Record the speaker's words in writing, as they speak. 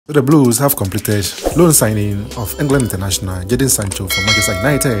The Blues have completed loan signing of England international Jadon Sancho from Manchester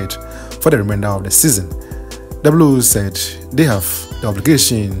United for the remainder of the season. The Blues said they have the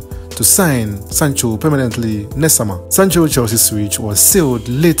obligation to sign Sancho permanently next summer. Sancho's Chelsea switch was sealed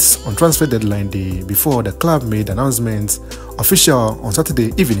late on transfer deadline day before the club made the announcement official on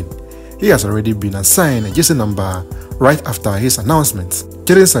Saturday evening. He has already been assigned a jersey number right after his announcement.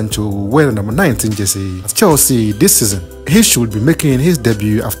 Jadon Sancho will wear the number 19 jersey at Chelsea this season. He should be making his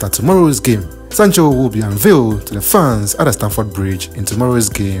debut after tomorrow's game. Sancho will be unveiled to the fans at the Stamford Bridge in tomorrow's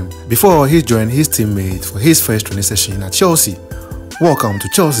game before he joins his teammates for his first training session at Chelsea. Welcome to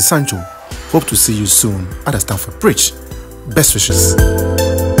Chelsea Sancho. Hope to see you soon at the Stamford Bridge. Best wishes.